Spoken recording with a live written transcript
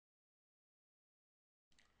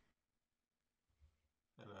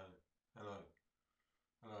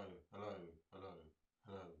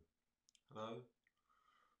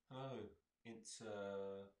It's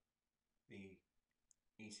the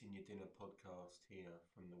Eating Your Dinner podcast here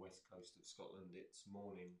from the west coast of Scotland. It's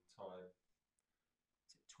morning time.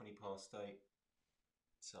 It's at 20 past 8,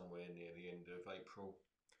 somewhere near the end of April.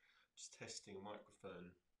 Just testing a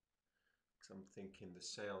microphone because I'm thinking the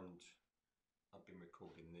sound I've been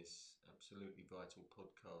recording this absolutely vital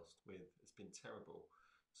podcast with has been terrible.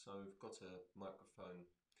 So I've got a microphone.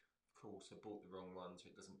 Of course, I bought the wrong one,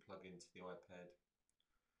 so it doesn't plug into the iPad.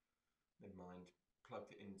 Never mind.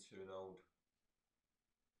 Plugged it into an old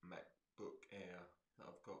MacBook Air that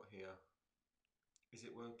I've got here. Is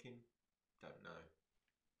it working? Don't know.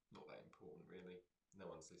 Not that important really. No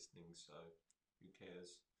one's listening, so who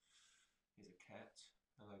cares? Here's a cat.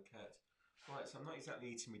 Hello, cat. Right, so I'm not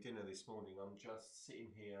exactly eating my dinner this morning. I'm just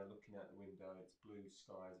sitting here looking out the window. It's blue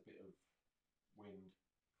skies, a bit of wind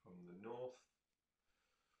from the north.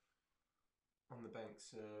 On the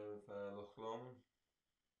banks of Loch Long.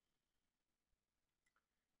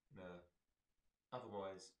 No.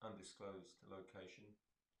 Otherwise undisclosed location.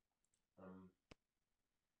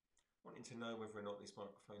 Wanting to know whether or not this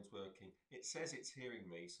microphone's working. It says it's hearing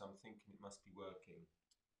me, so I'm thinking it must be working.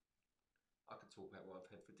 I could talk about what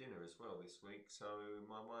I've had for dinner as well this week. So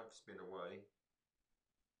my wife's been away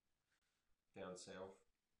down south.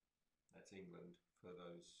 That's England, for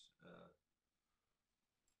those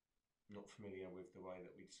not familiar with the way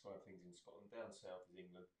that we describe things in Scotland. Down south is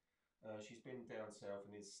England. She's been down south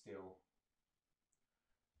and is still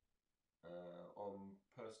on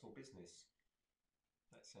personal business.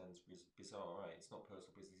 That sounds bizarre, right? It's not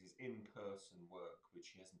personal business, it's in-person work,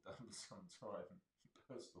 which she hasn't done for some time.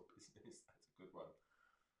 Personal business, that's a good one.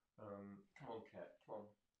 Come on, cat, come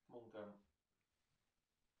on, down.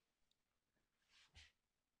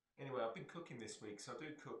 Anyway, I've been cooking this week, so I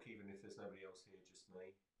do cook even if there's nobody else here, just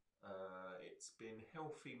me. It's been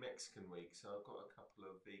healthy Mexican week, so I've got a couple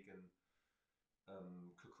of vegan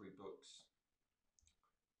cookery books.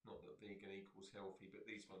 Not that vegan equals healthy, but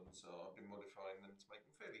these ones are, I've been modifying them to make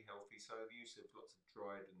them fairly healthy. So the use of lots of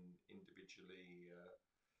dried and individually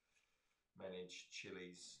managed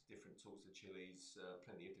chilies, different sorts of chilies,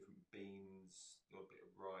 plenty of different beans, a little bit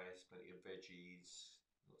of rice, plenty of veggies,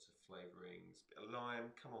 lots of flavourings, bit of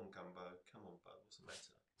lime. Come on, Gumbo. Come on, bud. What's the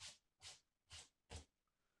matter?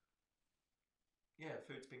 Yeah,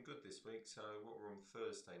 food's been good this week. So what we're on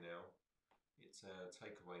Thursday now. It's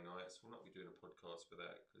takeaway night, so we'll not be doing a podcast for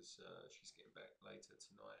that because she's getting back later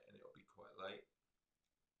tonight and it'll be quite late.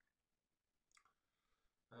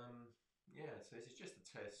 Yeah, so this is just a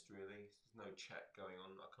test really. There's no chat going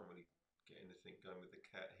on. I can't really get anything going with the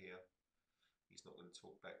cat here. He's not going to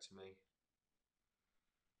talk back to me.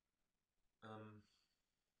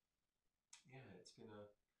 Yeah, it's been a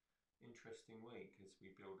interesting week as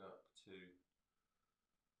we build up to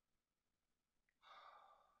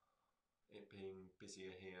it being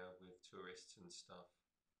busier here with tourists and stuff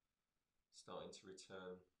starting to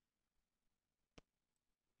return.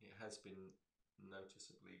 It has been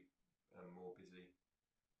noticeably more busy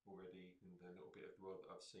already, and the little bit of Rod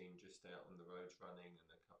that I've seen just out on the roads running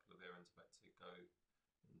and a couple of errands back to go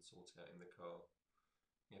and sort out in the car.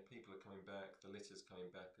 Yeah, people are coming back, the litter's coming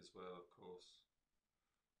back as well, of course.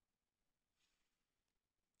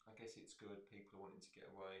 I guess it's good, people are wanting to get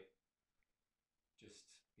away.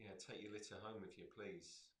 Just, yeah, take your litter home with you,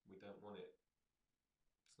 please. We don't want it.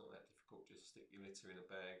 It's not that difficult, just stick your litter in a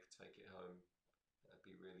bag, take it home. That'd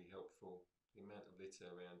be really helpful. The amount of litter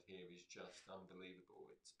around here is just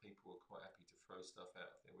unbelievable. It's people are quite happy to throw stuff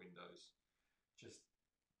out of their windows. Just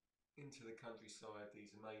into the countryside,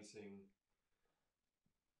 these amazing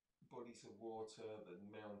bodies of water, the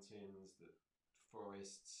mountains, the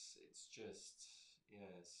forests. It's just,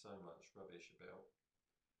 yeah, so much rubbish about.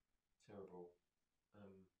 Terrible.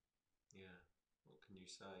 Yeah, what can you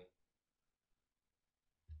say?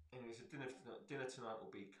 Anyway, so dinner tonight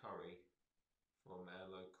will be curry from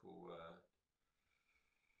our local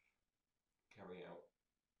carry out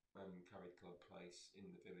curry club place in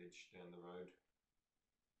the village down the road.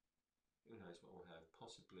 Who knows what we'll have?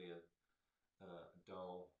 Possibly a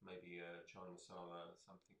dal, maybe a chana masala,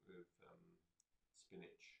 something with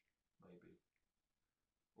spinach, maybe.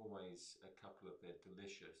 Always a couple of their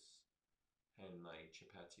delicious handmade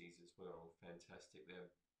chapatis as well. Fantastic.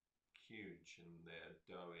 They're huge and they're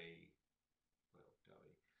doughy. Well,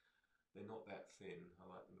 doughy. They're not that thin. I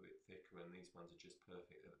like them a bit thicker, and these ones are just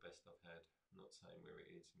perfect. They're the best I've had. I'm not saying where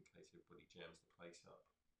it is in case everybody jams the place up.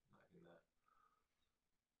 I'm not having that.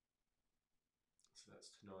 So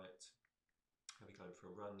that's tonight. I'll be going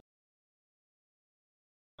for a run.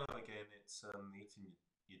 Hello again. It's Eating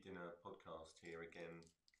Your Dinner podcast here again.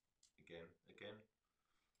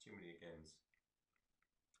 Too many agains.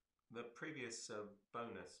 The previous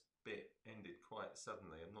bonus bit ended quite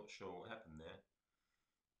suddenly. I'm not sure what happened there.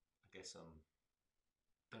 I guess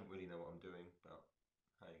don't really know what I'm doing, but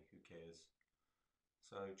hey, who cares?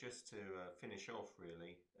 So just to finish off,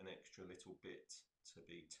 really, an extra little bit to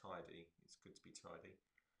be tidy. It's good to be tidy.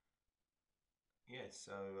 Yeah,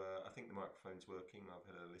 so I think the microphone's working. I've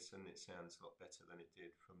had a listen. It sounds a lot better than it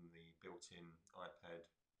did from the built-in iPad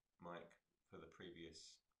mic for the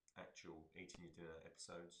previous actual Eating Your Dinner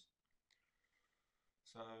episodes.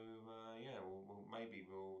 So yeah, maybe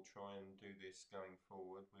we'll try and do this going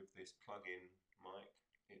forward with this plug-in mic.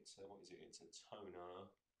 It's what is it? It's a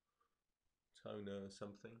toner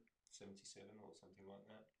something, 77 or something like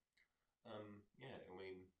that. Yeah, I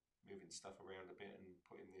mean, moving stuff around a bit and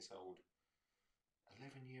putting this old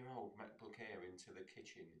 11-year-old MacBook Air into the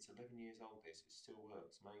kitchen. It's 11 years old. This it still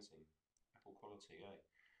works. Amazing, Apple quality, eh?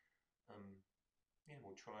 Um, yeah,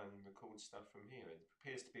 we'll try and record stuff from here. It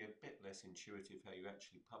appears to be a bit less intuitive how you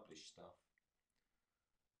actually publish stuff.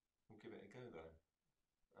 We'll give it a go though.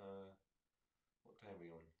 What day are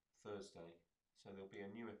we on? Thursday. So there'll be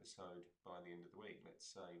a new episode by the end of the week. Let's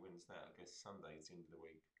say, when's that? I guess Sunday's the end of the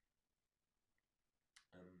week.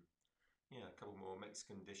 Yeah, a couple more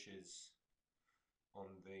Mexican dishes on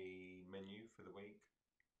the menu for the week.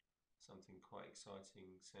 Something quite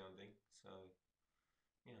exciting sounding. So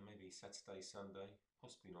yeah, maybe Saturday, Sunday,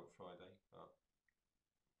 possibly not Friday, but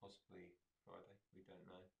possibly Friday. We don't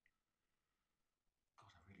know.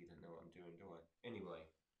 God, I really don't know what I'm doing, do I? Anyway,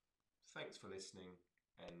 thanks for listening,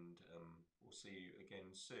 and we'll see you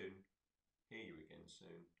again soon. Hear you again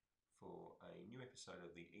soon for a new episode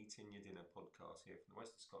of the Eating Your Dinner podcast here from the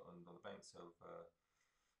west of Scotland on the banks of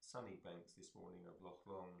sunny banks this morning of Loch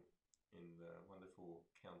Long in the wonderful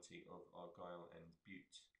county of Argyll and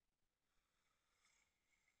Bute.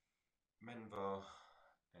 Menvar,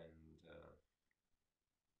 and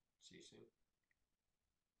see you soon.